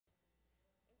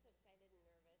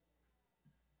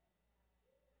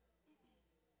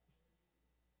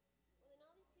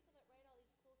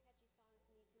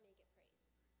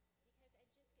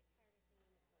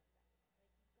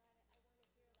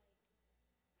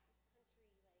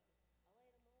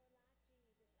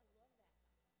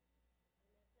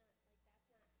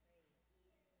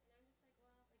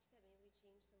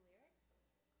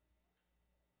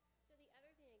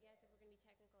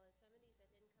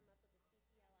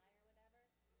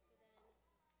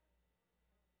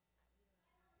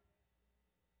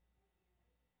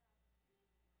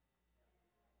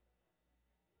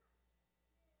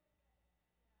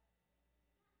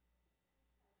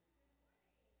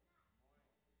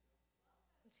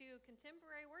to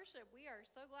Contemporary Worship. We are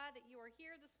so glad that you are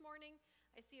here this morning.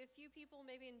 I see a few people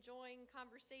maybe enjoying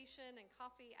conversation and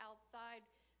coffee outside.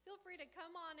 Feel free to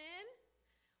come on in.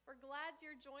 We're glad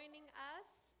you're joining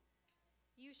us.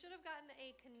 You should have gotten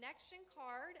a connection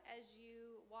card as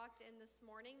you walked in this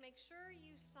morning. Make sure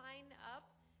you sign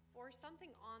up for something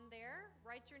on there.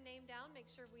 Write your name down. Make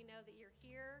sure we know that you're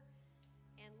here.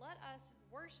 And let us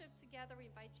worship together. We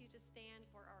invite you to stand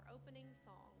for our opening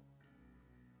song.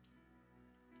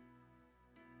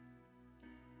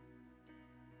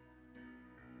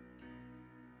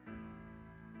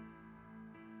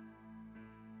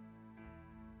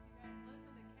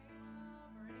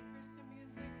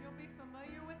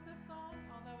 Familiar with this song,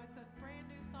 although it's a brand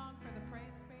new song for the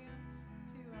praise band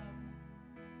to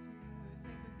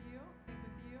sing with you,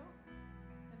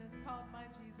 and it's called My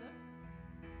Jesus.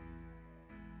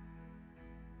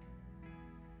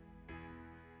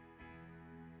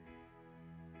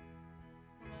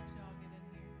 We'll let y'all get in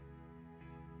here.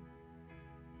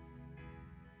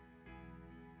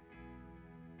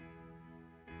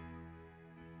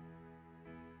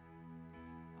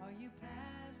 Are you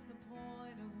past the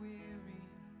point of weary?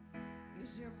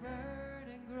 Is your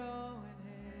burden growing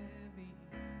heavy?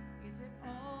 Is it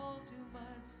all too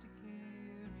much to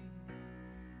carry?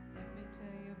 Let me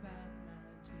tell you about my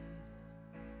Jesus.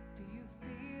 Do you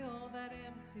feel that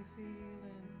empty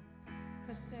feeling?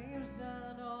 'Cause shame's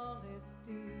done all it's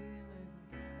stealing.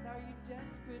 And are you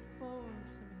desperate for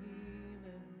some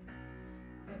healing?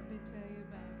 Let me tell you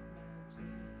about my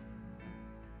Jesus.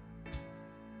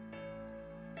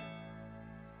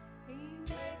 He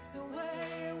makes a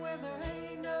way where there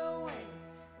ain't no way.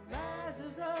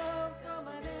 Rises up from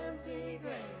an empty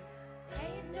grave.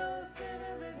 Ain't no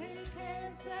sinner that he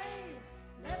can't save.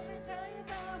 Let me tell you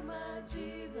about my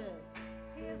Jesus.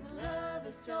 His love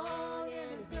is strong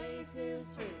and his grace is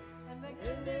free. And the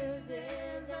good news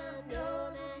is I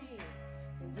know that he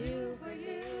can do for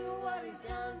you what he's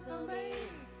done for me.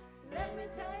 Let me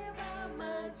tell you about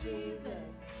my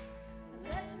Jesus.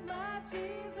 Let my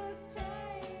Jesus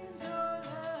change your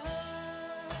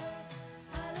life.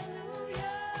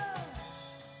 Hallelujah.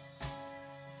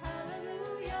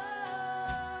 Hallelujah.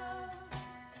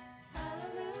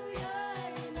 Hallelujah.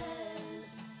 Amen.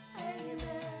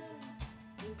 Amen.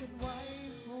 You can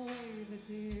wipe away the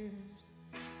tears,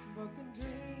 broken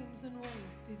dreams and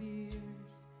wasted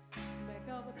years. Make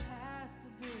all the past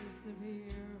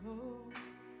disappear. Oh,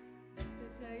 let me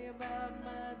tell you about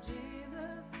my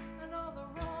Jesus and all the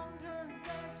wrong turns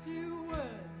that you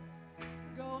would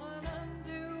go and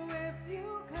undo if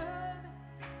you could.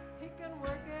 He can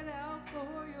work it out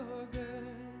for your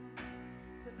good.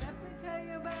 So let me tell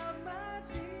you about my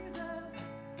Jesus.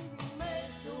 He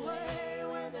makes a way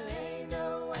where there ain't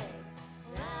no way.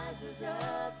 Rises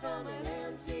up from an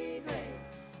empty grave.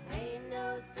 Ain't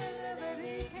no sinner that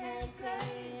he can't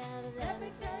save. Let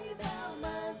me tell you about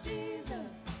my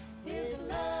Jesus. His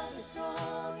love is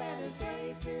strong and his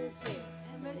grace is free.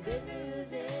 And the good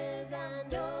news is I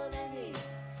know that he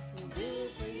can do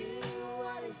for you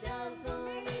what he's done for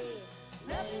me.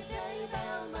 Let me tell you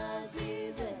about my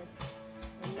Jesus.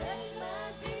 And let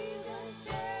my Jesus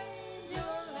change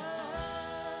your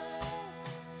life.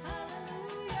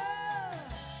 Hallelujah.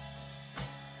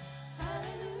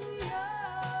 Hallelujah.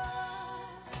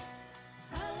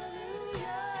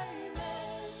 Hallelujah.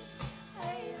 Amen.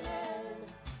 Amen.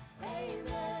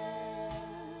 Amen.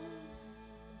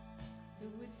 Who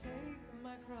would take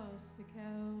my cross to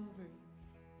Calvary,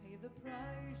 pay the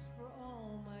price for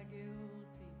all my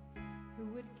guilty? Who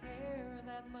would care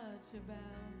that much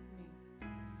about me?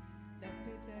 Let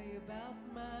me tell you about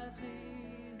my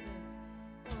Jesus.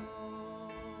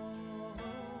 Oh,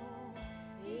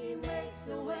 he makes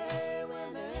a way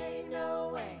when there ain't no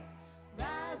way.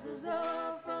 Rises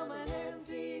up from an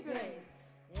empty grave.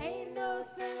 Ain't no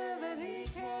sinner that he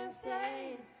can't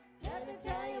save. Let me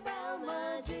tell you about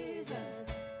my Jesus.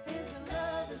 His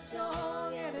love is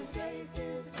strong and his grace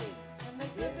is free. And the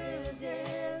good news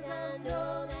is I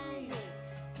know that he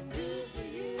can do for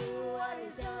you what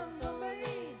he's done for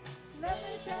me. Let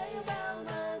me tell you about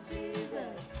my Jesus.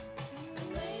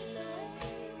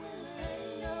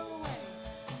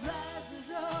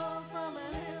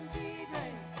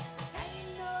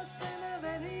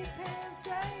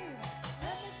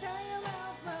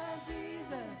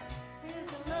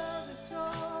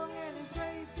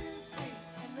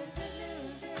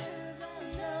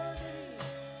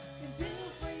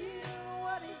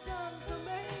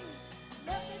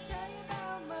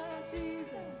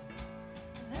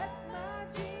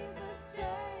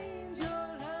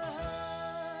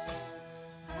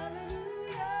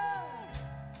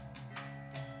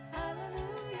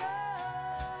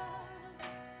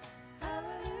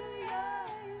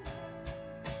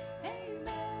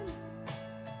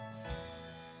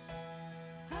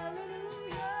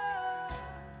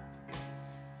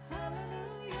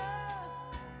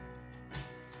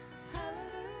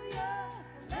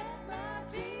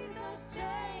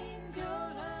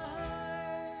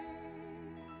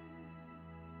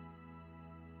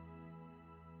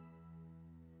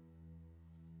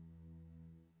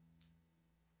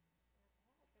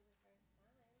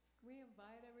 we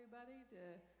invite everybody to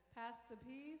pass the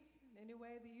peace in any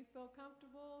way that you feel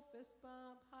comfortable, fist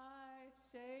bump, hi,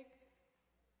 shake.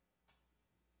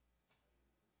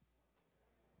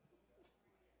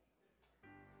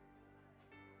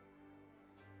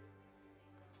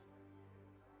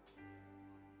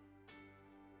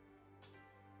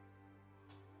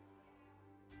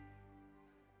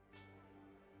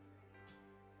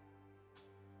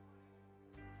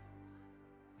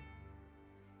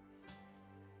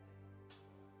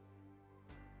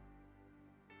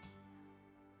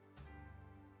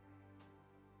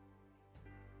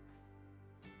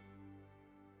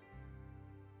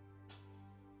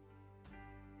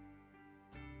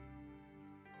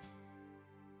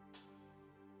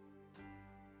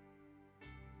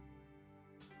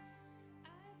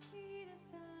 I see the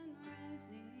sun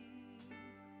rising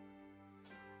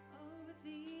over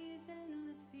these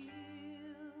endless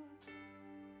fields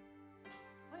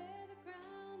where the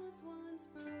ground was once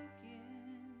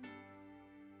broken.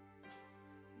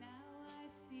 Now I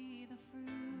see the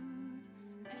fruit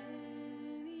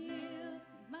and yield.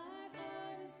 My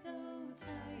heart is so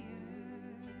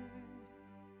tired.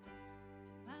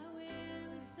 My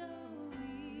will is so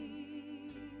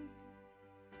weak.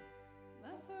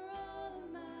 But for all of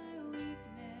my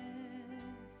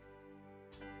weakness,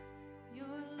 your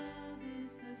love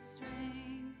is the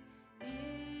strength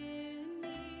in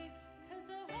me. 'Cause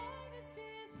the harvest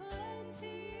is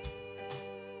plenty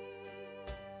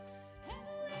and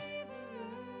the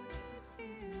laborers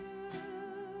few.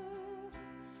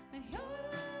 But your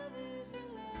love is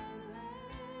relentless,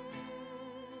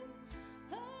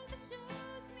 love that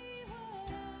shows me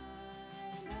what I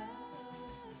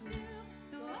must do.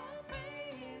 So I'll pray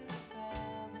in the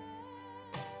famine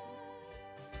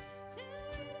till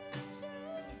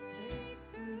redemption breaks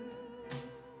through.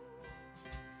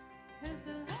 'Cause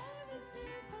the harvest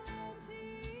is plenty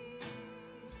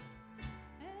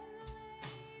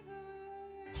and the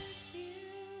laborers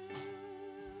few.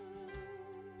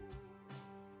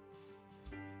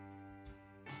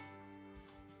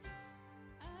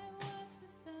 I watch the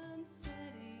sun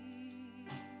setting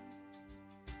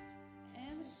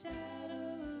and the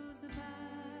shadows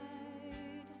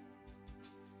abide.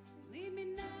 Lead me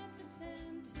not to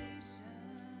temptation.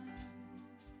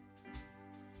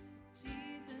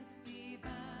 Jesus, be by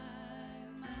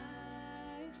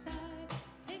my side.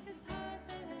 Take this heart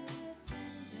that has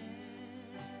been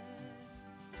dead,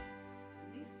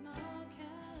 these small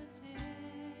calloused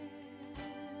hands,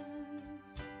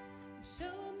 and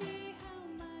show me how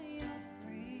my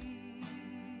offering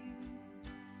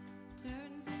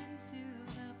turns into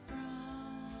the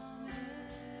promised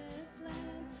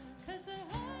land. 'Cause the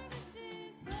harvest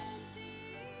is plenty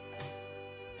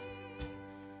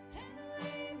and the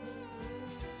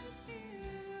laborers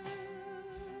few.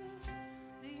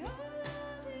 But your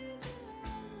love is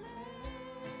relentless,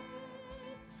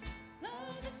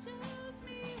 love that shows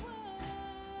me what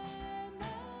I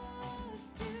must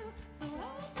do. So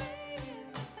I'll pray in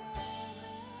the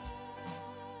famine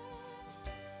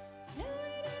till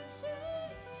redemption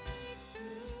breaks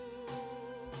through.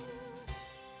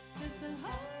 'Cause the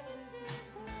harvest is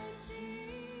plenty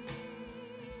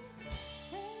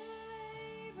and the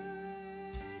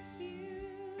laborers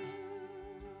few.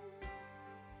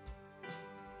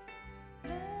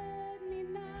 Let me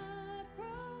not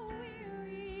grow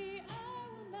weary, I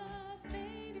will not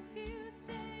faint if you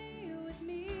stay with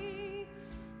me,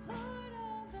 Lord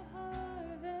of the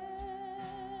harvest,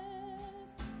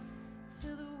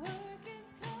 till the work is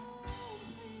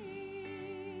complete.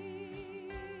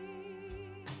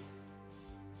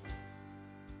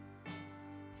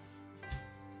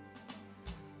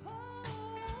 Oh,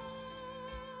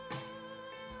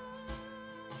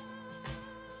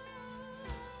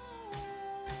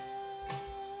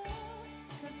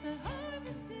 'cause the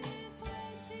harvest is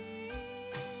plenty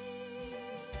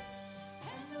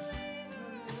and the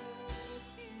laborers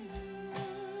few.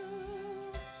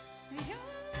 Your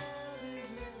love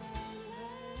is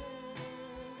relentless,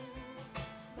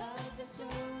 love that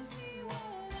shows me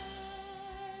what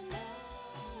I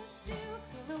must do.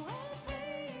 So I'll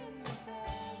pray in the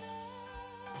famine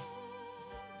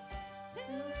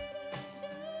till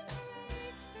redemption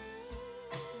breaks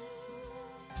through.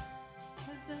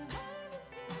 'Cause the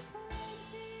harvest is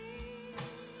plenty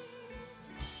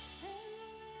and the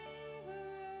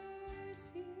laborers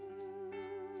few.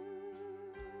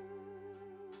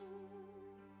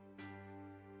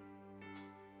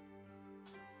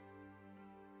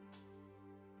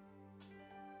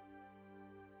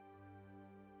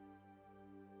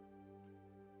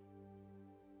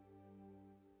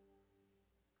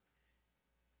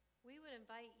 We would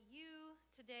invite you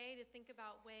to today to think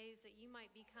about ways that you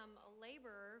might become a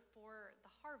laborer for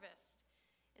the harvest.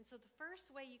 And so the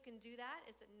first way you can do that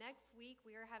is that next week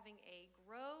we are having a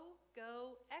Grow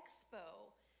Go Expo.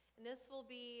 And this will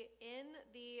be in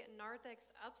the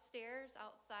narthex upstairs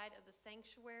outside of the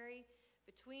sanctuary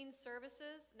between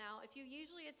services. Now, if you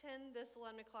usually attend this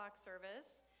 11 o'clock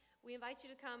service, we invite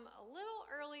you to come a little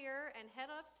earlier and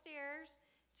head upstairs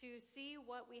to see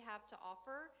what we have to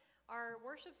offer. Our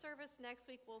worship service next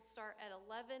week will start at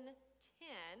 11:10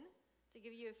 to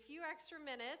give you a few extra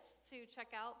minutes to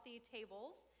check out the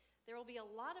tables. There will be a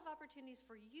lot of opportunities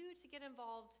for you to get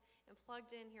involved and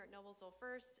plugged in here at Noblesville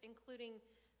First, including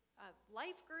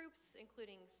life groups,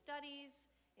 including studies,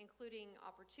 including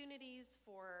opportunities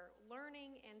for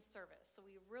learning and service. So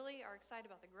we really are excited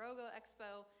about the Grow Go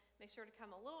Expo. Make sure to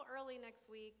come a little early next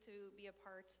week to be a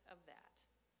part of that.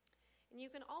 And you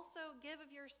can also give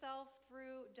of yourself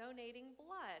through donating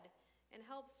blood and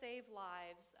help save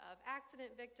lives of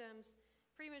accident victims,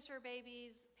 premature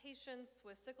babies, patients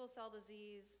with sickle cell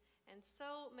disease, and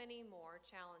so many more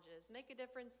challenges. Make a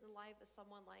difference in the life of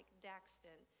someone like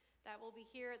Daxton. That will be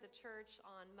here at the church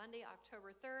on Monday,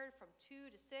 October 3rd from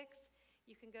 2 to 6.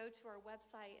 You can go to our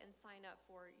website and sign up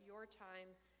for your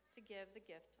time to give the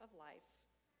gift of life.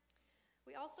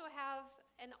 We also have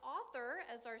an author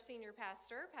as our senior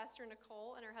pastor. Pastor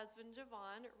Nicole and her husband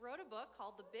Javon wrote a book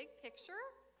called The Big Picture.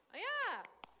 Oh yeah,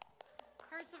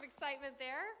 heard some excitement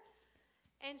there.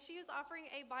 And she is offering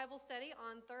a Bible study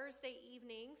on Thursday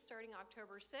evening starting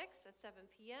October 6th at 7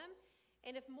 p.m.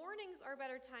 And if mornings are a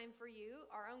better time for you,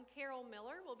 our own Carol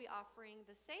Miller will be offering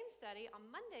the same study on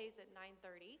Mondays at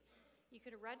 9:30. You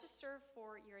can register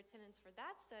for your attendance for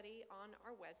that study on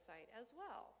our website as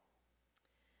well.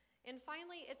 And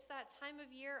finally, it's that time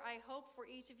of year, I hope, for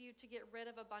each of you to get rid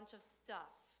of a bunch of stuff,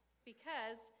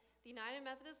 because the United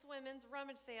Methodist Women's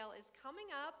Rummage Sale is coming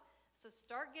up, so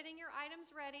start getting your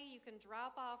items ready. You can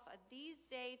drop off at these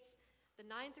dates. The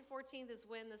 9th through 14th is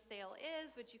when the sale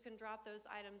is, but you can drop those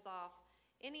items off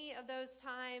any of those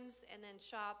times and then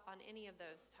shop on any of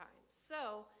those times.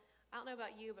 So I don't know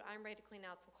about you, but I'm ready to clean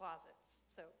out some closets.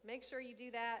 So make sure you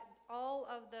do that. All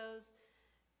of those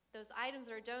items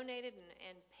that are donated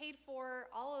and paid for,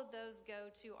 all of those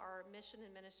go to our mission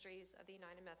and ministries of the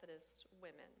United Methodist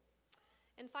Women.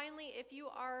 And finally, if you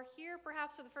are here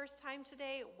perhaps for the first time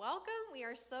today, welcome. We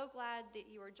are so glad that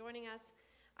you are joining us.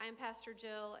 I am Pastor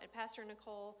Jill, and Pastor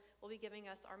Nicole will be giving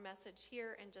us our message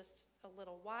here in just a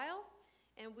little while.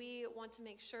 And we want to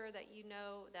make sure that you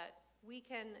know that we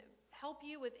can help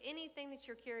you with anything that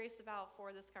you're curious about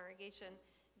for this congregation,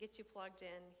 get you plugged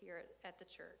in here at the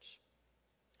church.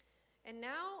 And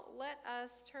now let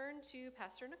us turn to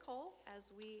Pastor Nicole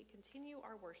as we continue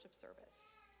our worship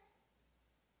service. No.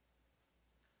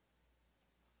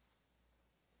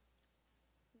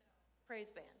 Praise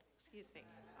band, excuse me.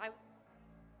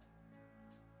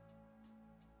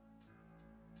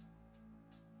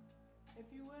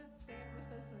 If you would stand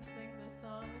with us and sing this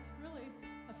song. It's really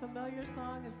a familiar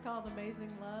song. It's called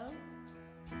Amazing Love.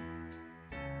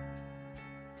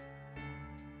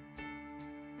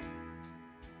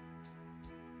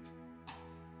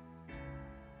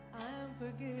 I am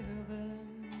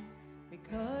forgiven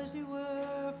because you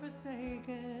were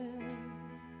forsaken.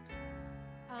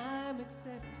 I'm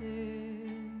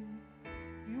accepted.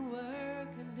 You were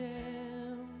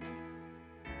condemned.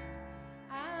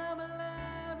 I'm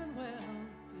alive and well.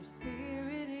 Your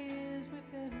spirit is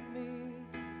within me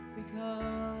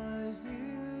because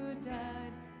you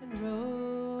died and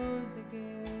rose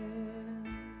again.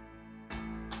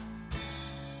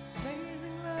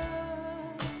 Amazing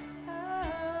love,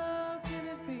 how can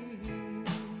it be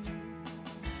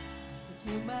that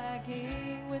you, my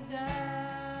King, would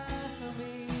die for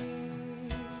me?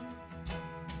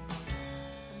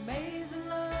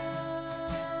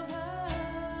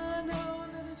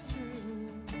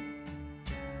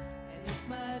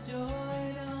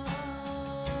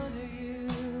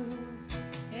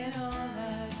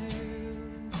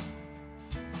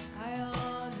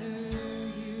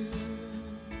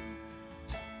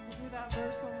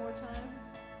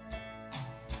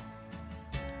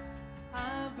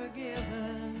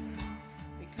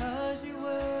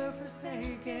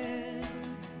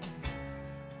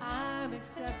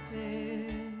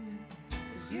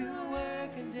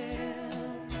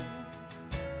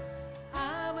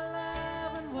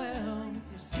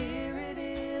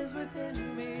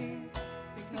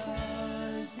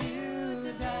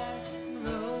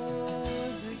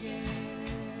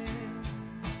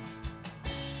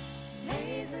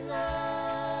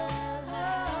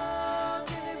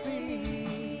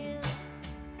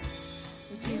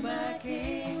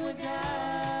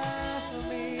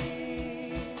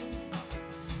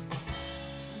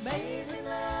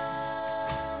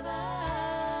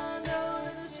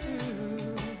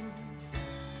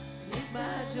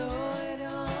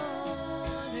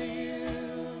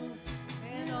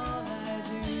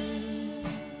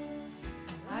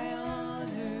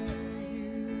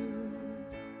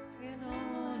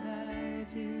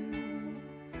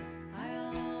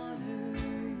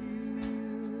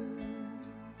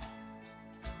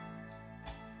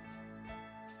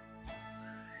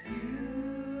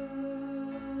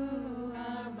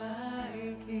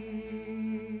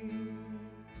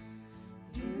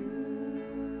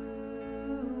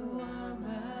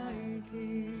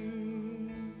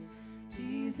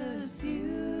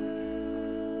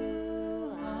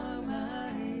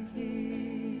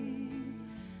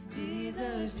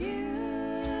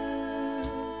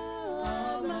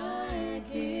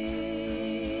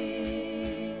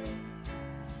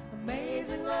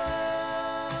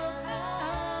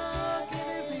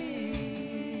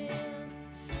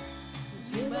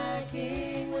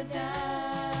 would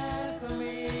die for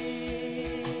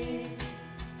me.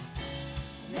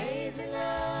 Amazing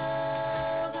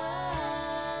love,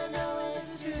 I know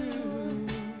it's true.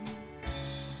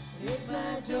 It's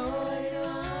my joy to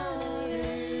honor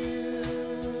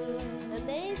you.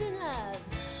 Amazing love.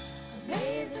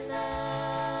 Amazing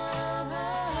love,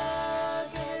 how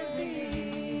can it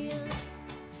be?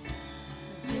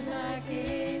 That my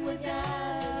King would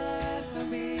die for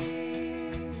me.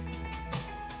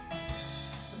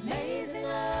 Amazing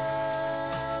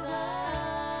love,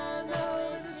 I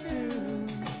know it's true.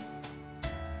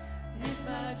 It's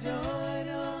my joy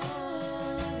to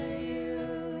honor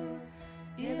you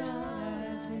in all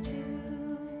I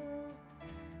do.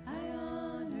 I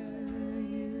honor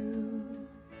you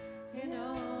in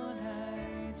all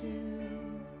I do.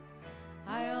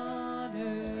 I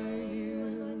honor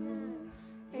you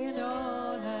in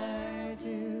all I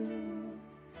do.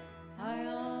 I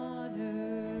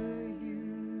honor you.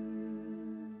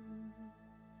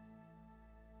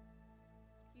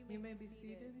 You may be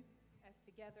seated as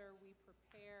together we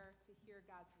prepare to hear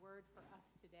God's word for us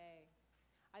today.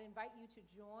 I invite you to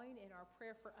join in our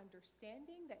prayer for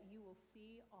understanding that you will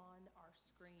see on our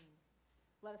screen.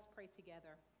 Let us pray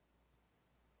together.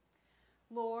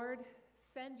 Lord,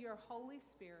 send your Holy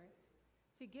Spirit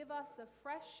to give us a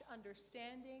fresh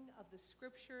understanding of the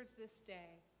scriptures this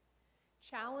day.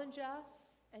 Challenge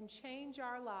us and change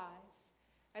our lives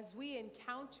as we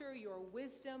encounter your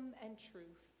wisdom and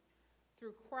truth.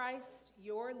 Through Christ,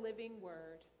 your living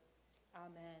word.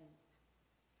 Amen.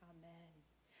 Amen.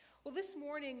 Well, this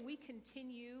morning we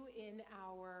continue in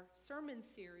our sermon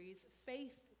series,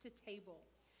 Faith to Table.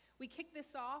 We kick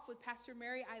this off with Pastor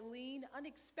Mary Eileen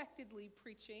unexpectedly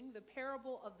preaching the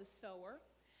parable of the sower.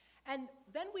 And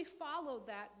then we followed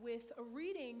that with a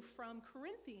reading from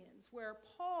Corinthians, where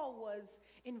Paul was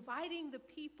inviting the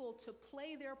people to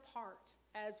play their part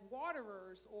as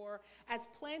waterers or as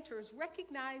planters,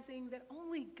 recognizing that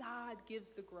only God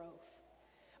gives the growth.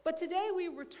 But today we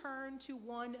return to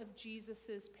one of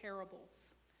Jesus'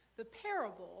 parables, the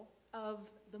parable of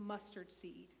the mustard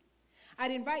seed. I'd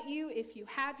invite you, if you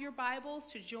have your Bibles,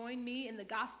 to join me in the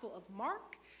Gospel of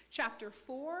Mark, chapter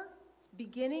 4,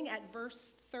 beginning at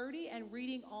verse 30 and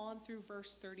reading on through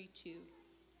verse 32.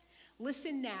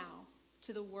 Listen now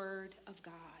to the word of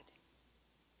God.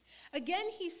 Again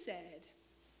he said,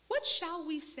 "What shall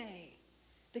we say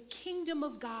the kingdom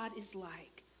of God is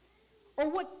like? Or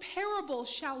what parable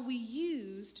shall we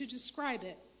use to describe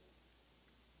it?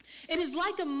 It is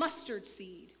like a mustard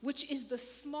seed, which is the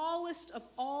smallest of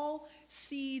all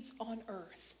seeds on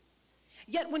earth.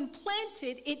 Yet when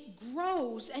planted, it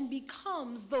grows and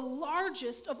becomes the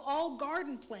largest of all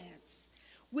garden plants,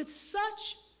 with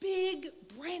such big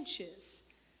branches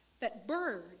that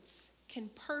birds can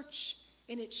perch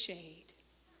in its shade."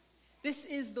 This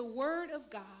is the word of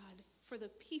God for the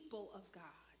people of God.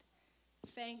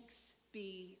 Thanks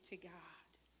be to God.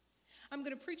 I'm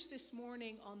going to preach this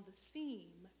morning on the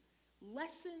theme,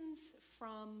 Lessons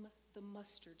from the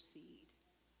Mustard Seed.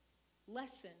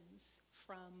 Lessons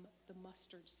from the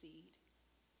mustard seed.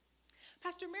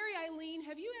 Pastor Mary Eileen,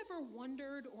 have you ever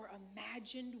wondered or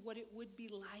imagined what it would be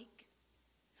like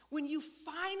when you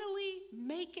finally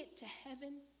make it to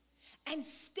heaven and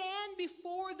stand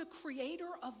before the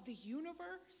creator of the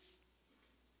universe?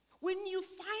 When you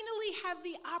finally have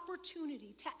the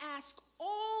opportunity to ask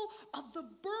all of the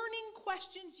burning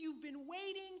questions you've been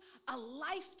waiting a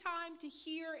lifetime to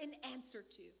hear an answer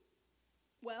to?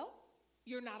 Well,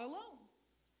 you're not alone.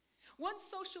 One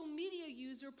social media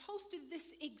user posted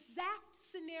this exact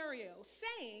scenario,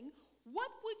 saying,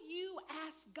 "What would you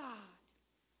ask God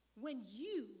when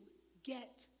you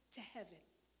get to heaven?"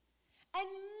 And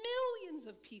millions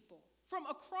of people from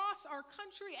across our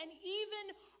country and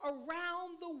even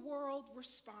around the world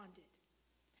responded.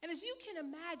 And as you can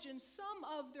imagine, some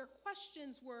of their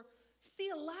questions were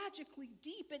theologically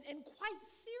deep and quite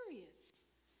serious.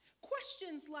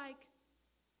 Questions like,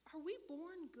 are we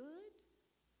born good?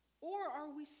 Or are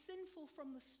we sinful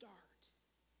from the start?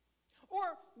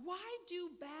 Or why do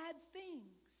bad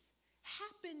things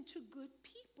happen to good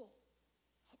people?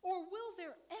 Or will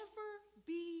there ever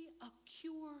be a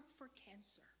cure for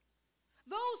cancer?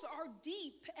 Those are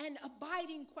deep and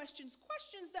abiding questions,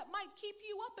 questions that might keep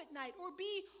you up at night or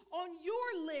be on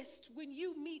your list when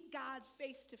you meet God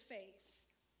face to face.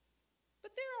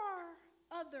 But there are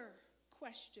other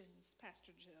questions,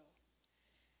 Pastor Joe.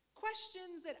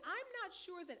 Questions that I'm not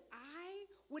sure that I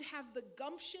would have the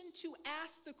gumption to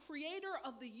ask the creator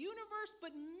of the universe,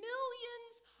 but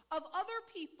millions of other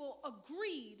people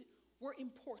agreed were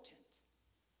important.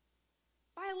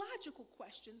 Biological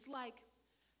questions like,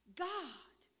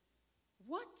 God,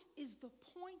 What is the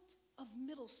point of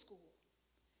middle school?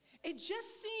 It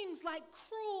just seems like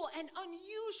cruel and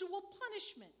unusual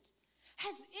punishment.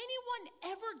 Has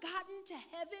anyone ever gotten to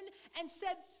heaven and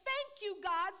said, "Thank you,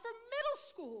 God, for middle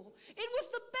school. It was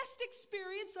the best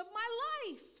experience of my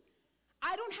life"?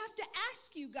 I don't have to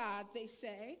ask you, God, they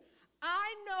say.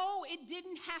 I know it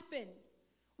didn't happen.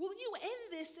 Will you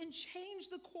end this and change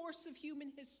the course of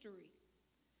human history?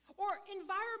 Or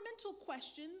environmental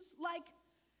questions like,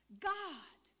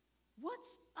 God,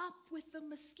 what's up with the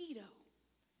mosquito?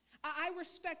 I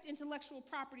respect intellectual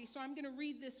property, so I'm going to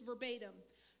read this verbatim.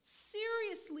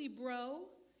 Seriously, bro,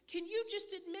 can you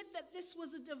just admit that this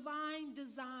was a divine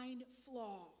design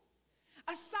flaw?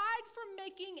 Aside from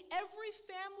making every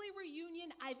family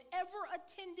reunion I've ever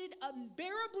attended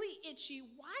unbearably itchy,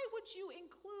 why would you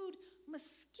include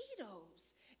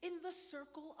mosquitoes in the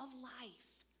circle of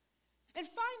life? And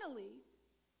finally,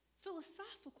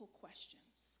 philosophical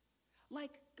questions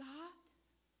like, God,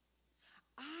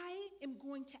 I am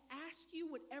going to ask you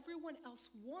what everyone else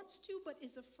wants to but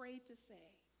is afraid to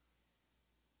say.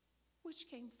 Which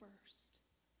came first?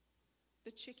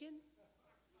 The chicken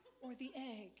or the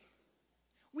egg?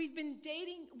 We've been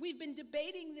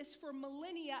debating this for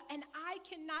millennia, and I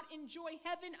cannot enjoy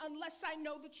heaven unless I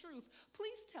know the truth.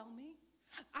 Please tell me.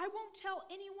 I won't tell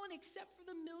anyone except for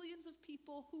the millions of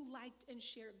people who liked and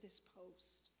shared this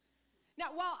post.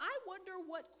 Now, while I wonder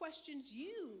what questions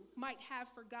you might have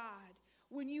for God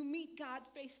when you meet God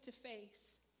face to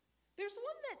face, there's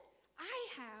one that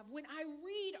I have when I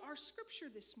read our scripture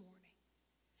this morning.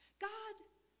 God,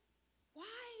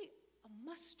 why a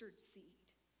mustard seed?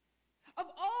 Of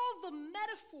all the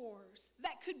metaphors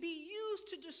that could be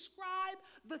used to describe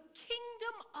the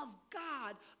kingdom of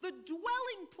God, the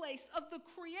dwelling place of the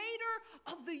creator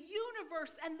of the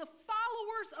universe and the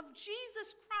followers of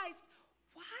Jesus Christ,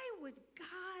 why would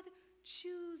God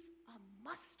choose a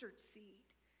mustard seed?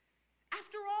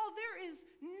 After all, there is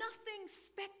nothing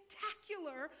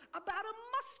spectacular about a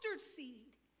mustard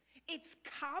seed. It's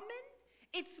common,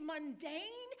 it's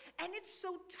mundane, and it's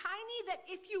so tiny that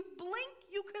if you blink,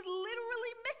 you could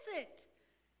literally miss it.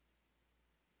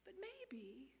 But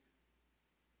maybe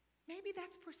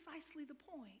that's precisely the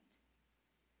point.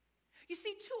 You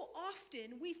see, too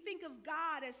often we think of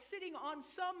God as sitting on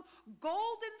some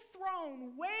golden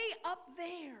throne way up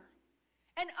there,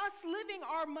 and us living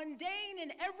our mundane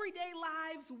and everyday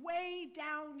lives way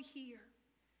down here.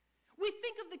 We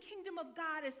think of the kingdom of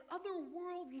God as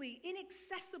otherworldly,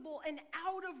 inaccessible, and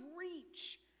out of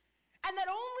reach. And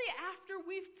that only after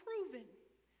we've proven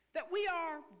that we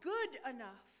are good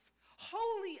enough,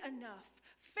 holy enough,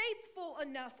 faithful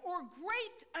enough, or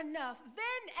great enough,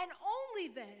 then and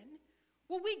only then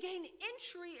will we gain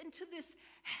entry into this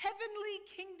heavenly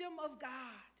kingdom of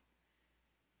God.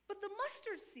 But the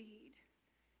mustard seed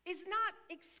is not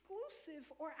exclusive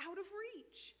or out of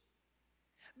reach.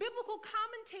 Biblical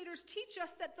commentators teach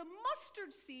us that the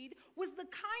mustard seed was the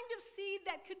kind of seed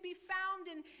that could be found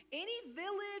in any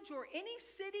village or any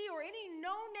city or any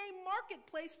no-name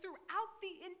marketplace throughout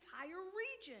the entire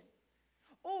region.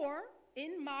 Or,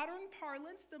 in modern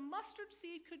parlance, the mustard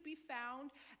seed could be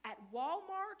found at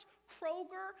Walmart,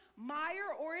 Kroger,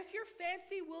 Meijer, or if you're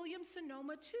fancy,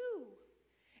 Williams-Sonoma too.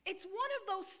 It's one of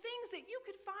those things that you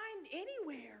could find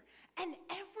anywhere and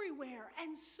everywhere,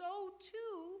 and so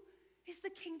too is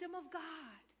the kingdom of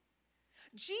God.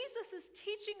 Jesus is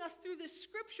teaching us through this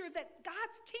scripture that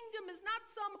God's kingdom is not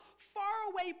some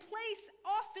faraway place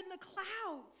off in the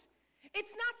clouds.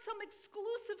 It's not some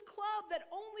exclusive club that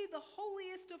only the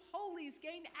holiest of holies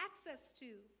gain access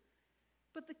to.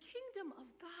 But the kingdom of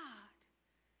God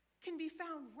can be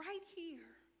found right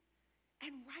here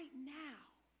and right now.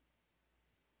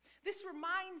 This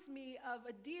reminds me of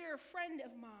a dear friend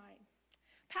of mine,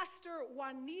 Pastor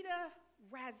Juanita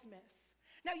Rasmus.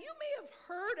 Now, you may have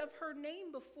heard of her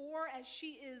name before, as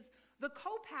she is the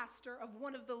co-pastor of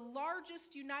one of the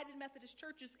largest United Methodist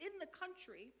churches in the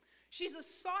country. She's a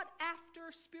sought-after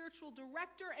spiritual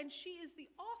director, and she is the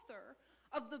author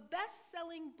of the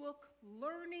best-selling book,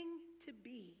 Learning to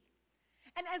Be.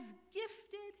 And as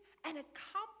gifted and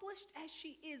accomplished as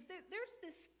she is, there's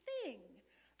this thing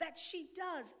that she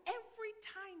does every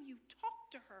time you talk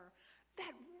to her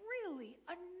that really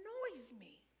annoys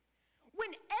me.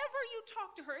 Whenever you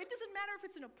talk to her, it doesn't matter if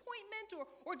it's an appointment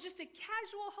or just a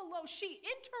casual hello, she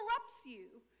interrupts you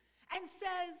and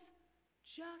says,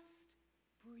 "Just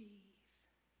breathe."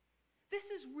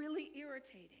 This is really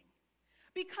irritating,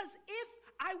 because if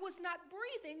I was not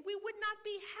breathing, we would not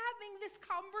be having this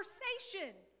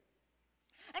conversation.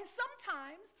 And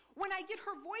sometimes When I get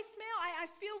her voicemail,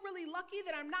 I feel really lucky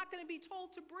that I'm not going to be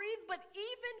told to breathe. But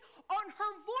even on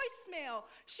her voicemail,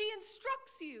 she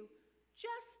instructs you,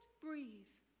 just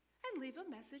breathe and leave a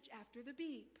message after the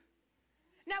beep.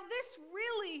 Now, this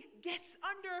really gets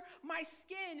under my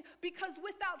skin because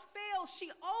without fail,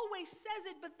 she always says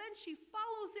it, but then she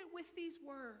follows it with these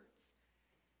words.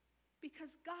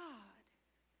 Because God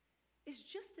is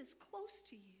just as close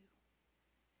to you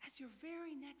as your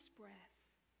very next breath.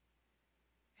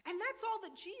 And that's all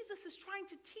that Jesus is trying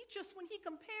to teach us when he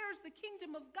compares the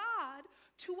kingdom of God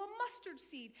to a mustard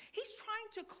seed. He's trying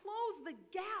to close the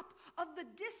gap of the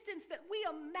distance that we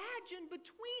imagine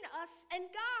between us and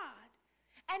God.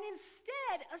 And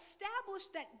instead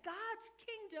establish that God's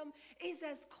kingdom is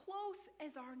as close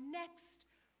as our next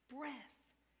breath.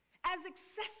 As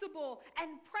accessible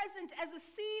and present as a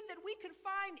seed that we could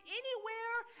find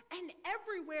anywhere and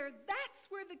everywhere. That's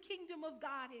where the kingdom of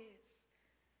God is.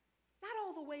 Not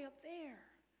all the way up there,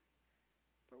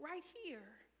 but right here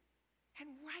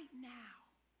and right now.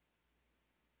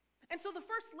 And so the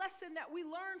first lesson that we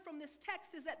learn from this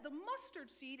text is that the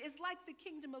mustard seed is like the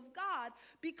kingdom of God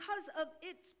because of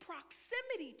its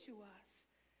proximity to us.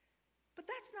 But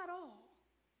that's not all.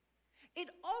 It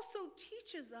also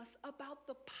teaches us about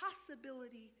the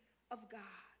possibility of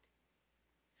God.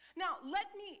 Now, let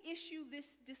me issue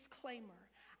this disclaimer.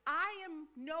 I am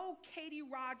no Katie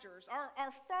Rogers,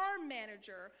 our farm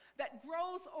manager that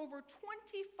grows over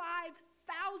 25,000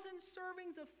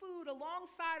 servings of food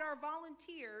alongside our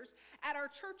volunteers at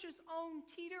our church's own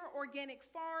Teeter Organic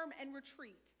Farm and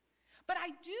Retreat. But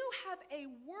I do have a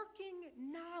working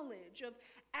knowledge of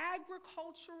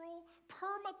agricultural,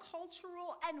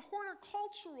 permacultural, and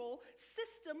horticultural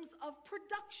systems of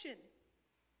production.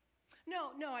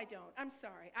 No, I don't. I'm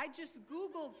sorry. I just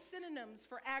Googled synonyms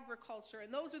for agriculture,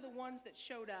 and those are the ones that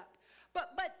showed up.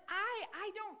 But I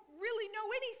don't really know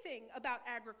anything about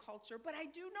agriculture, but I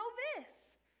do know this.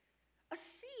 A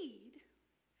seed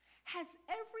has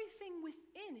everything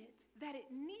within it that it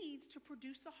needs to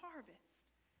produce a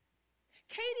harvest.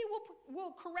 Katie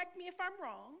will correct me if I'm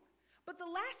wrong, but the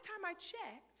last time I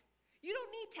checked, you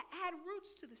don't need to add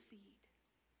roots to the seed.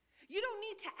 You don't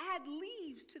need to add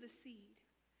leaves to the seed.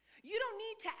 You don't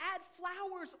need to add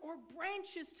flowers or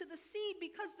branches to the seed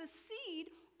because the seed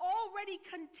already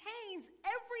contains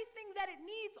everything that it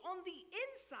needs on the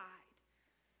inside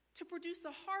to produce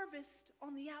a harvest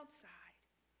on the outside.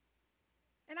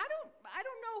 And I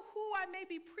don't know who I may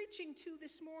be preaching to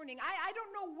this morning. I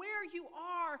don't know where you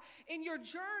are in your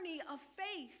journey of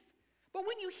faith. But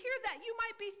when you hear that, you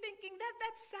might be thinking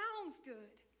that sounds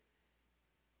good.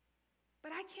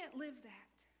 But I can't live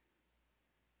that.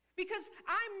 Because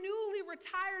I'm newly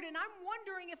retired and I'm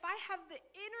wondering if I have the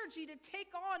energy to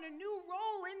take on a new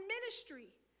role in ministry.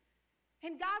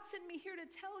 And God sent me here to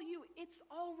tell you it's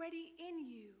already in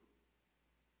you.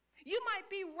 You might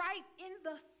be right in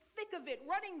the thick of it,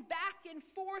 running back and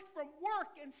forth from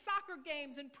work and soccer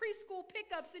games and preschool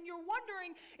pickups, and you're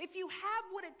wondering if you have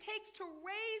what it takes to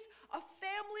raise a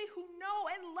family who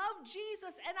know and love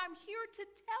Jesus. And I'm here to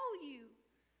tell you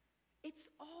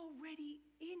it's already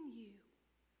in you.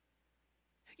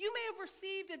 You may have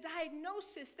received a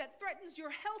diagnosis that threatens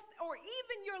your health or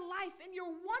even your life, and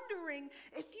you're wondering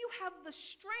if you have the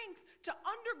strength to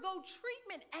undergo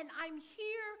treatment, and I'm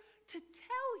here to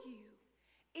tell you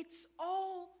it's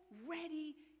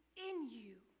already in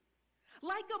you.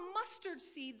 Like a mustard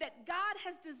seed that God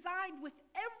has designed with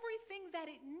everything that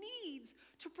it needs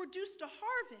to produce a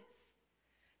harvest,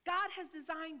 God has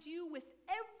designed you with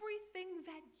everything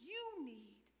that you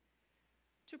need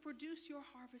to produce your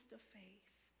harvest of faith.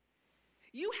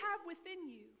 You have within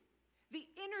you the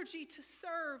energy to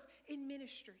serve in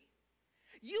ministry.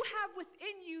 You have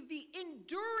within you the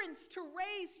endurance to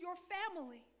raise your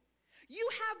family. You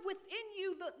have within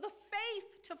you the faith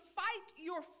to fight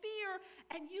your fear,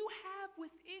 and you have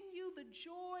within you the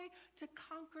joy to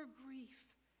conquer grief.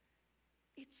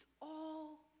 It's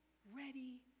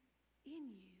already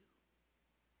in you.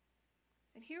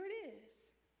 And here it is.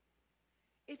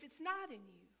 If it's not in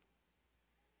you,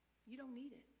 you don't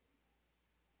need it.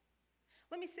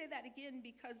 Let me say that again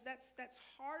because that's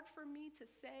hard for me to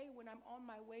say when I'm on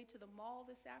my way to the mall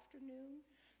this afternoon.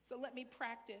 So let me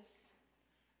practice.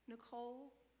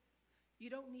 Nicole, you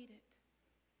don't need it.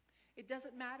 It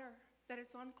doesn't matter that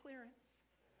it's on clearance.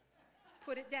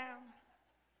 Put it down.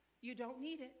 You don't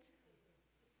need it.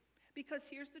 Because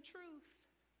here's the truth.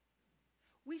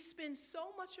 We spend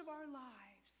so much of our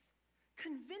lives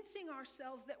convincing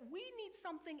ourselves that we need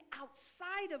something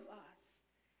outside of us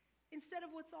instead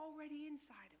of what's already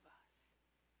inside of us.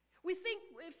 We think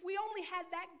if we only had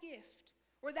that gift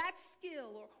or that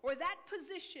skill or that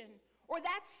position or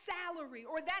that salary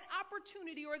or that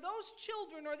opportunity or those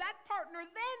children or that partner,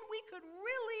 then we could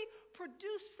really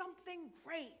produce something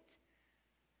great.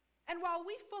 And while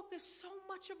we focus so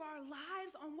much of our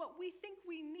lives on what we think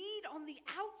we need on the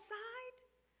outside,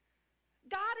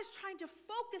 God is trying to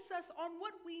focus us on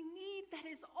what we need that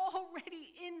is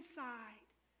already inside.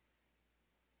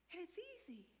 And it's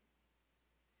easy.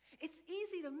 It's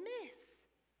easy to miss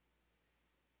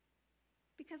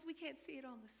because we can't see it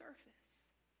on the surface.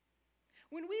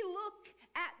 When we look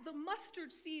at the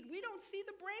mustard seed, we don't see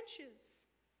the branches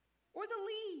or the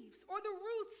leaves or the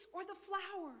roots or the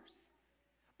flowers.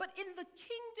 But in the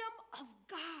kingdom of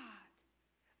God,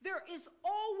 there is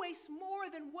always more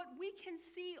than what we can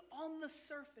see on the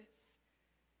surface.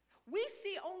 We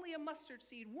see only a mustard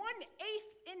seed, 1/8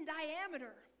 in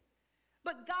diameter.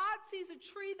 But God sees a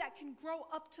tree that can grow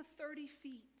up to 30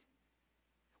 feet.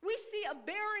 We see a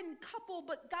barren couple,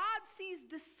 but God sees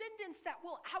descendants that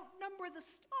will outnumber the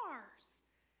stars.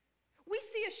 We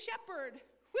see a shepherd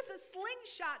with a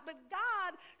slingshot, but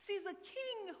God sees a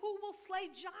king who will slay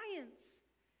giants.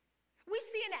 We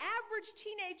see an average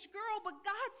teenage girl, but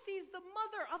God sees the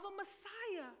mother of a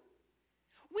Messiah.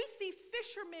 We see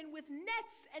fishermen with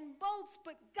nets and boats,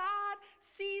 but God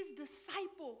sees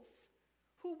disciples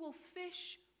who will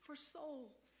fish for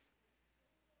souls.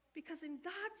 Because in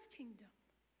God's kingdom,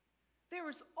 there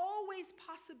is always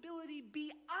possibility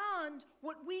beyond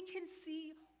what we can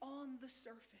see on the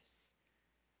surface.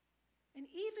 And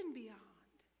even beyond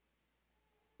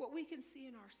what we can see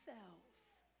in ourselves.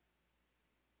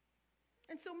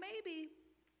 And so maybe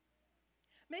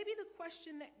the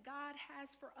question that God has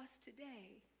for us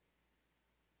today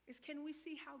is, can we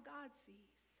see how God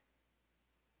sees?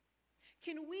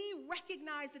 Can we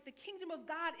recognize that the kingdom of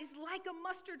God is like a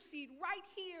mustard seed right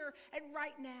here and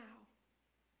right now?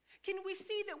 Can we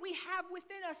see that we have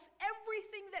within us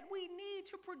everything that we need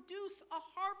to produce a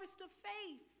harvest of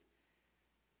faith?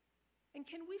 And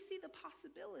can we see the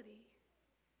possibility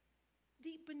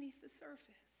deep beneath the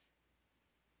surface?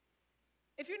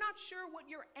 If you're not sure what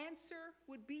your answer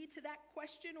would be to that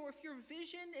question, or if your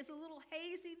vision is a little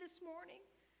hazy this morning,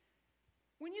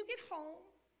 when you get home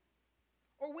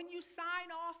or when you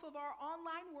sign off of our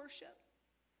online worship,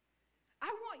 I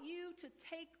want you to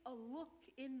take a look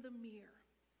in the mirror.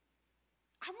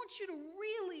 I want you to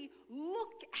really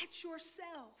look at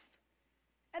yourself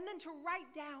and then to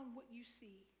write down what you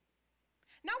see.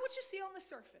 Not what you see on the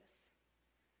surface.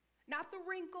 Not the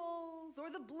wrinkles or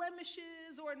the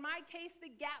blemishes, or in my case, the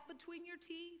gap between your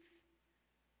teeth.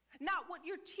 Not what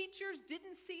your teachers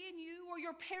didn't see in you, or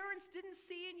your parents didn't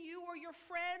see in you, or your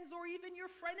friends, or even your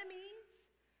frenemies.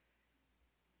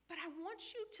 But I want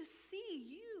you to see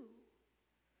you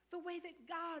the way that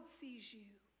God sees you.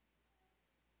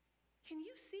 Can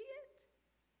you see it?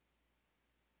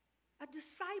 A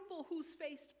disciple who's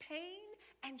faced pain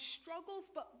and struggles,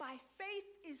 but by faith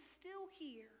is still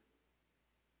here.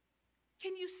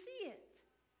 Can you see it?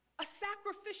 A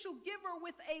sacrificial giver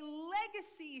with a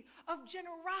legacy of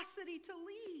generosity to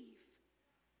leave.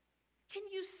 Can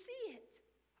you see it?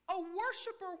 A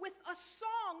worshiper with a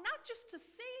song, not just to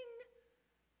sing,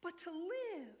 but to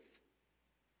live.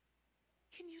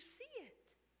 Can you see it?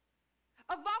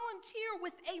 A volunteer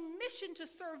with a mission to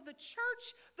serve the church,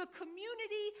 the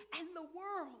community, and the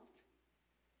world.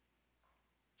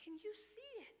 Can you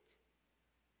see it?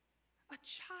 A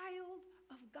child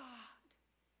of God,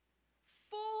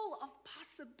 full of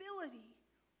possibility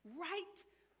right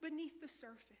beneath the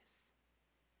surface.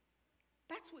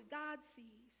 That's what God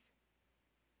sees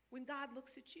when God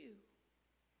looks at you.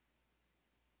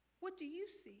 What do you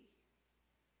see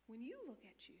when you look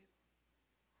at you?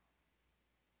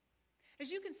 As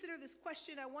you consider this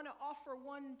question, I want to offer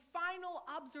one final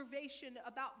observation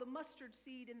about the mustard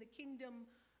seed in the kingdom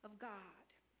of God.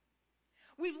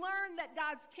 We've learned that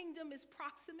God's kingdom is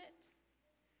proximate.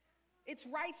 It's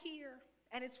right here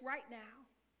and it's right now.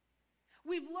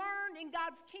 We've learned in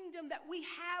God's kingdom that we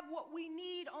have what we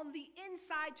need on the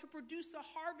inside to produce a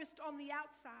harvest on the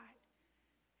outside.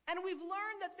 And we've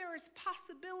learned that there is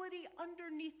possibility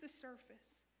underneath the surface.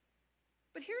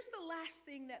 But here's the last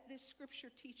thing that this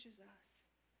scripture teaches us.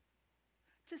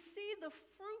 To see the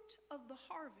fruit of the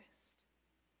harvest,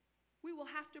 we will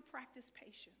have to practice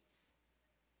patience.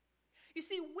 You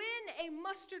see, when a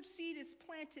mustard seed is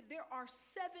planted, there are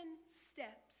 7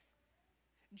 steps.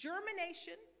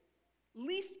 Germination,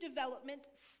 leaf development,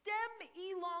 stem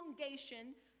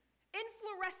elongation,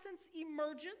 inflorescence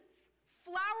emergence,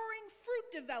 flowering fruit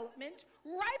development,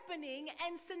 ripening,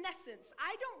 and senescence.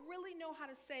 I don't really know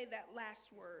how to say that last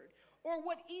word or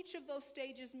what each of those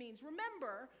stages means.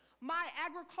 Remember, my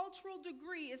agricultural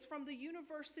degree is from the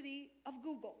University of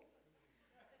Google.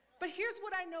 But here's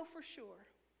what I know for sure.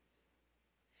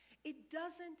 It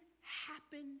doesn't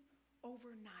happen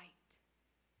overnight.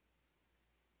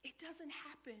 It doesn't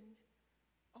happen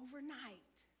overnight.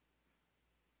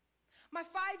 My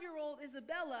 5-year-old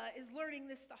Isabella is learning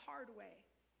this the hard way.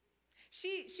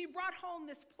 She brought home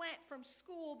this plant from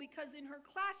school because in her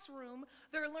classroom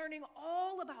they're learning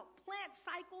all about plant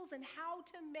cycles and how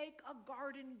to make a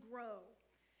garden grow.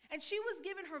 And she was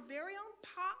given her very own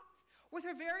pot with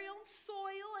her very own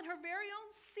soil and her very own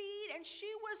seed, and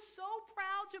she was so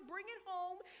proud to bring it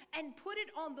home and put it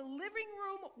on the living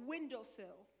room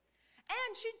windowsill. And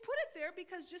she'd put it there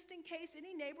because just in case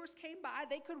any neighbors came by,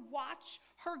 they could watch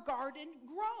her garden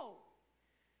grow.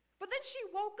 But then she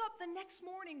woke up the next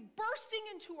morning, bursting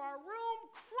into our room,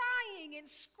 crying and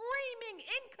screaming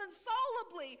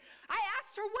inconsolably. I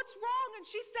asked her, "What's wrong?" And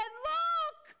she said,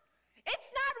 "Look, it's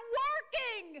not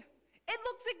working. It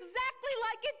looks exactly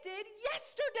like it did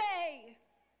yesterday."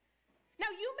 Now,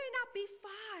 you may not be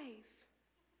 5,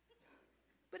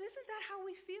 but isn't that how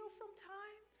we feel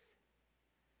sometimes?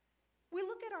 We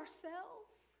look at ourselves.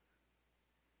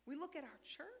 We look at our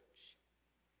church.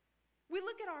 We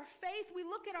look at our faith. We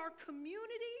look at our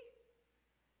community.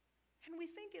 And we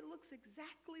think it looks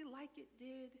exactly like it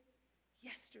did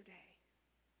yesterday.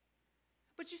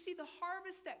 But you see, the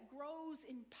harvest that grows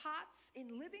in pots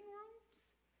in living rooms,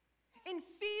 in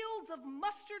fields of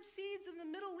mustard seeds in the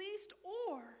Middle East,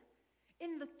 or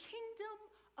in the kingdom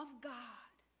of God,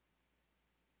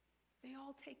 they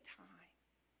all take time.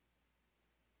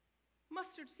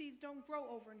 Mustard seeds don't grow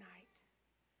overnight,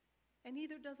 and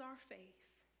neither does our faith.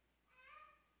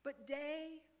 But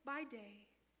day by day,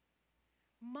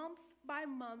 month by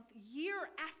month, year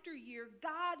after year,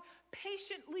 God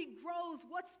patiently grows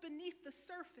what's beneath the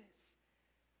surface.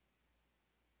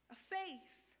 A faith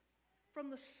from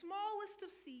the smallest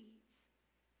of seeds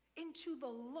into the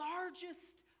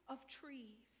largest of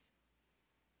trees.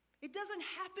 It doesn't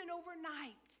happen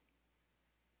overnight,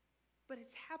 but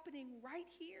it's happening right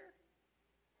here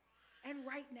and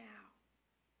right now.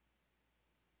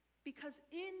 Because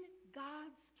in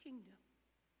God's kingdom,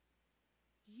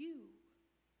 you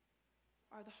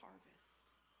are the harvest.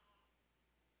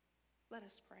 Let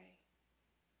us pray.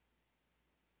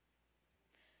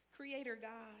 Creator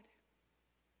God,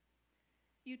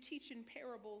 you teach in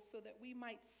parables so that we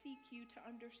might seek you to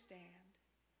understand.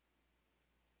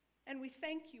 And we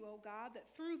thank you, O God,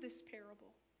 that through this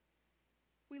parable,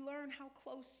 we learn how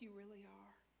close you really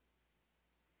are,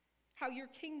 how your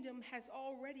kingdom has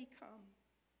already come,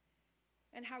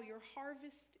 and how your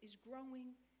harvest is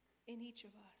growing in each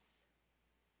of us.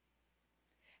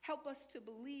 Help us to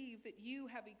believe that you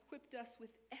have equipped us with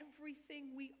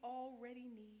everything we already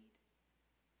need.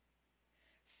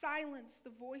 Silence the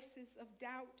voices of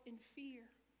doubt and fear,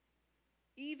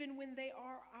 even when they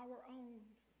are our own.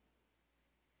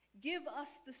 Give us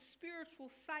the spiritual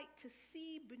sight to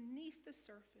see beneath the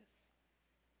surface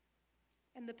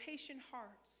and the patient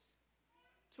hearts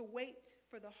to wait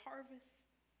for the harvest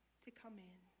to come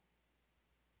in.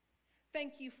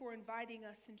 Thank you for inviting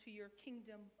us into your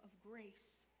kingdom of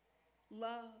grace,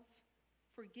 love,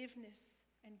 forgiveness,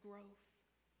 and growth.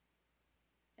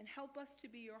 And help us to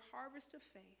be your harvest of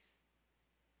faith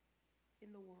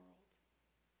in the world.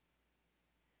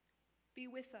 Be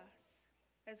with us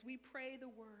as we pray the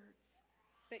words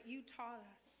that you taught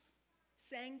us,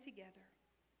 sang together.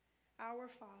 Our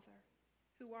Father,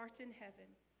 who art in heaven,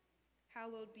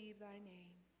 hallowed be thy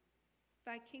name.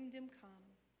 Thy kingdom come,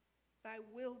 thy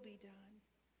will be done,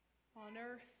 on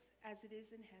earth as it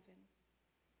is in heaven.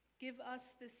 Give us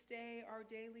this day our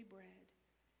daily bread,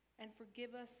 and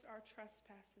forgive us our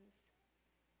trespasses,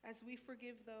 as we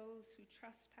forgive those who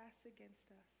trespass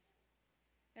against us.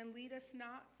 And lead us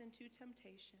not into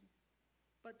temptation,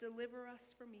 but deliver us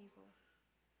from evil.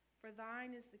 For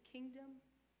thine is the kingdom,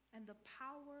 and the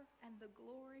power, and the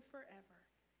glory forever.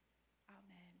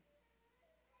 Amen.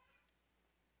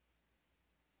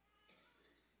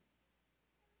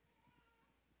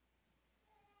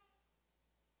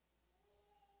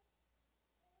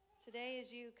 Today,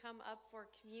 as you come up for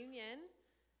communion,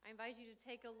 I invite you to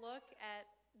take a look at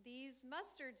these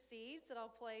mustard seeds that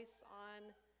I'll place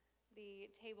on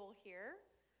the table here.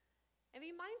 And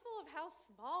be mindful of how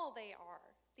small they are.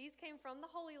 These came from the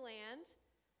Holy Land.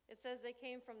 It says they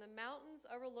came from the mountains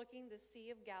overlooking the Sea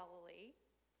of Galilee.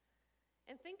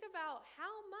 And think about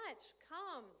how much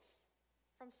comes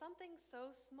from something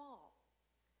so small.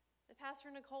 The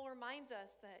Pastor Nicole reminds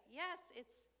us that, yes,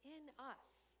 it's in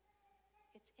us.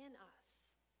 It's in us.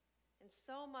 And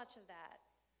so much of that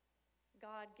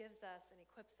God gives us and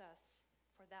equips us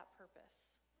for that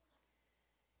purpose.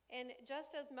 And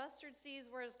just as mustard seeds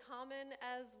were as common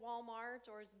as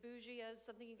Walmart or as bougie as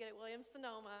something you get at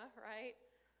Williams-Sonoma, right?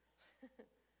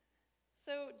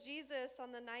 So Jesus,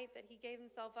 on the night that he gave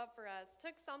himself up for us,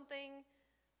 took something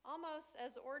almost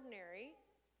as ordinary,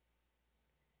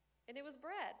 and it was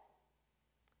bread.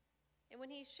 And when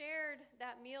he shared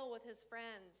that meal with his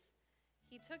friends,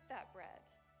 he took that bread.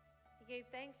 He gave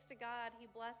thanks to God, he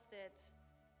blessed it,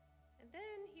 and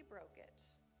then he broke it.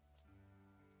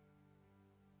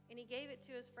 And he gave it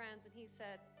to his friends, and he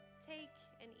said, "Take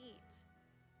and eat.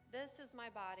 This is my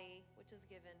body, which is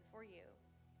given for you.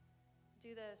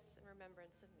 Do this in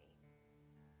remembrance of me."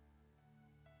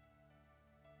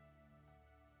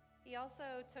 He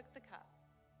also took the cup.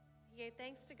 He gave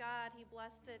thanks to God, he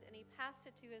blessed it, and he passed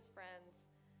it to his friends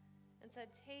and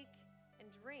said, "Take and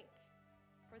drink,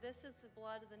 for this is the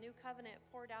blood of the new covenant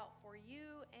poured out for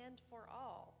you and for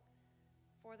all,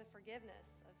 for the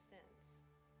forgiveness of sins.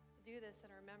 Do this in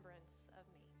remembrance of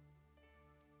me."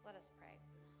 Let us pray.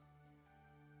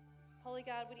 Holy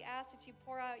God, we ask that you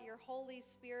pour out your Holy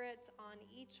Spirit on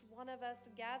each one of us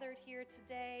gathered here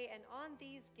today and on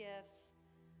these gifts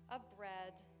of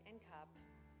bread and cup.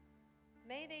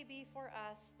 May they be for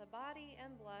us the body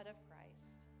and blood of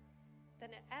Christ.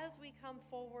 Then as we come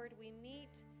forward, we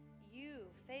meet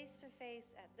you face to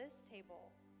face at this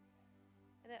table,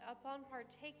 and that upon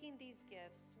partaking these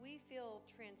gifts, we feel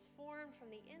transformed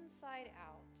from the inside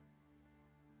out,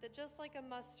 that just like a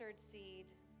mustard seed,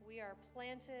 we are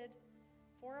planted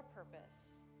for a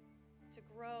purpose, to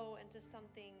grow into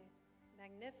something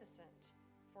magnificent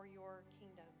for your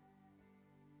kingdom.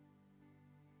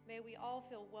 May we all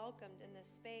feel welcomed in this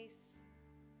space.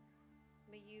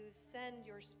 May you send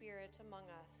your Spirit among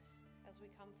us as we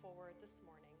come forward this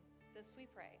morning. This we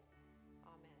pray.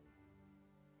 Amen.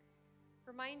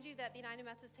 Remind you that the United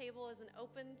Methodist table is an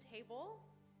open table,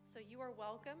 so you are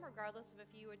welcome regardless of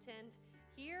if you attend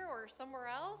here or somewhere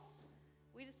else.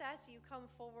 We just ask you come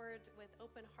forward with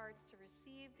open hearts to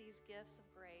receive these gifts of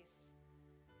grace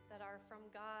that are from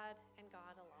God and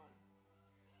God alone.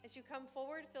 As you come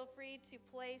forward, feel free to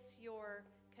place your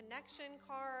connection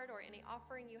card or any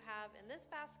offering you have in this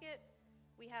basket.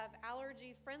 We have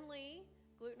allergy-friendly,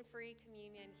 gluten-free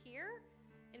communion here.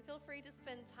 And feel free to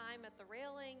spend time at the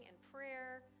railing in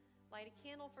prayer, light a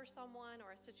candle for someone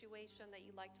or a situation that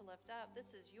you'd like to lift up.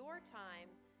 This is your time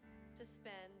to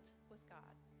spend with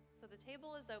God. So the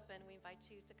table is open. We invite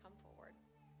you to come forward.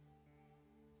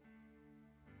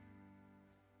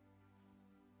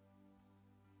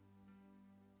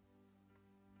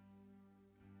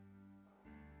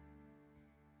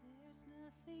 There's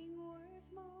nothing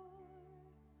worth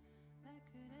more that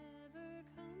could ever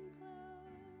come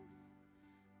close.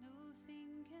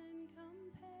 Nothing can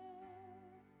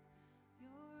compare.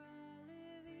 You're our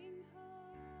living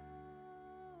hope.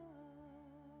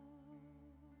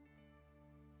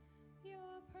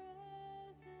 Your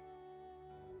presence,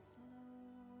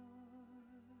 Lord.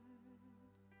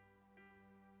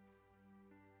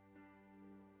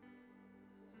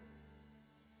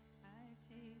 I've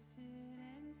tasted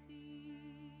and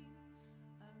seen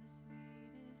of the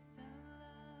sweetest of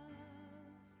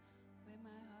loves, where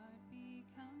my heart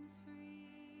becomes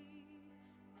free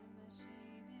and my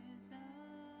shame is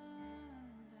undone.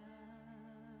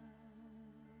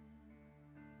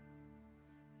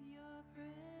 Your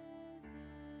presence,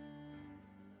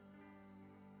 Lord.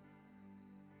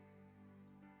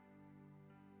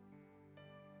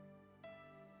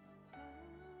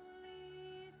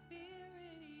 Holy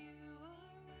Spirit, you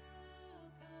are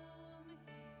welcome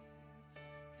here.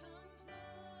 Come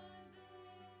flood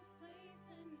this place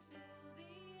and fill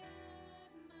the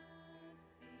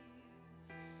atmosphere.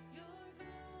 Your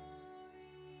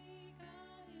glory,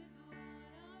 God, is what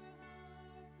our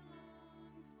hearts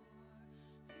long for,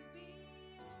 to be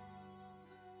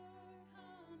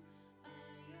overcome by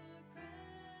your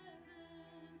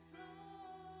presence, Lord.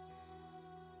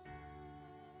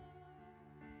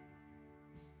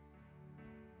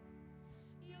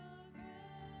 Your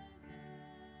presence,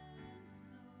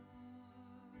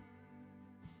 Lord.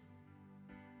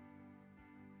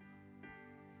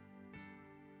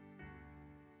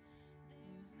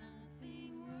 There's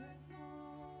nothing worth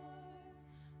more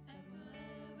that will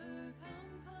ever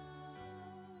come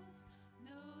close.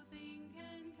 Nothing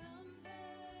can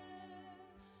compare.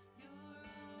 You're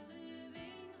our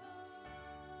living hope.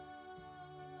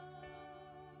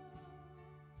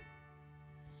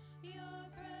 Your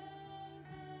presence,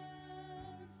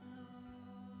 Lord.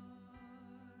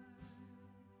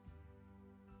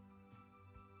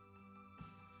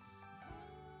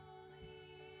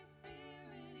 Holy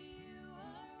Spirit, you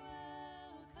are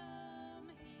welcome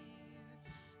here.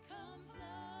 Come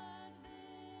flood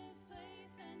this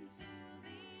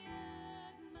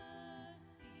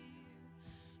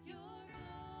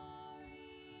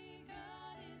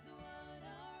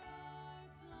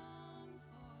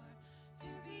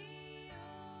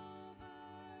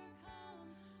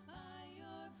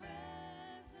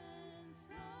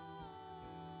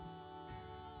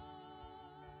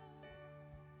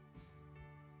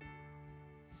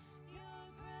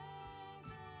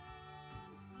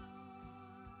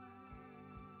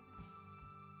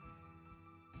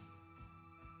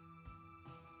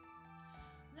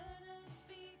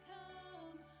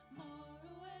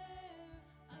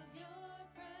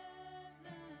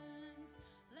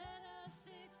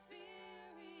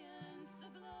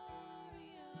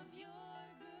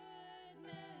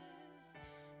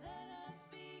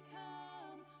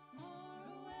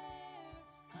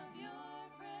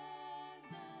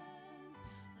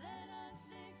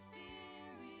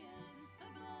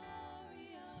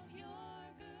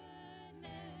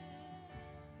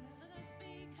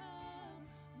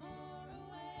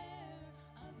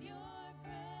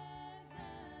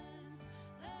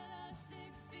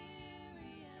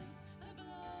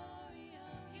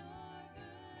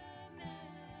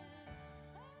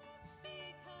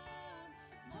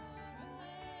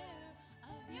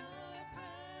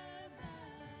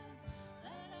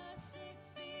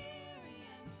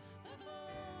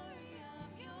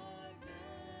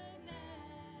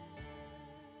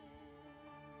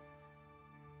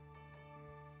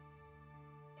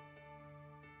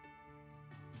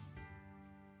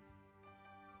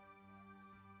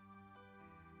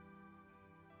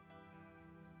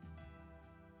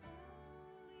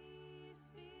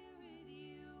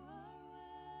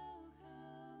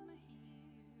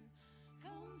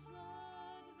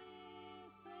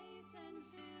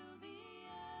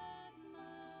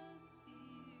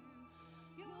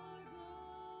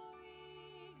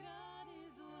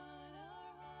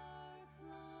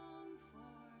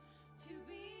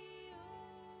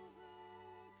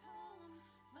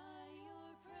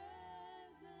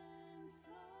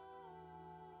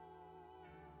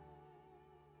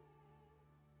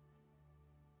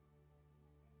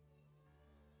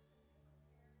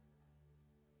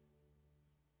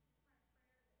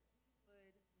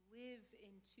live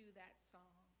into that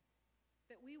song,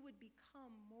 that we would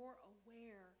become more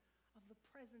aware of the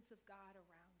presence of God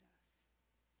around us,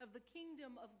 of the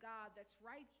kingdom of God that's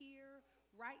right here,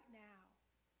 right now,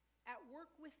 at work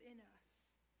within us,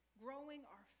 growing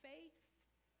our faith,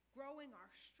 growing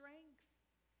our strength,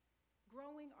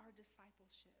 growing our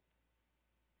discipleship.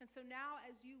 And so now,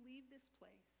 as you leave this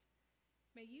place,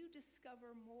 may you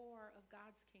discover more of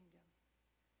God's kingdom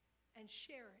and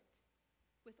share it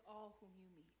with all whom you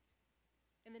meet.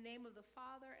 In the name of the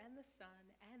Father, and the Son,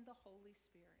 and the Holy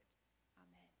Spirit.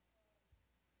 Amen.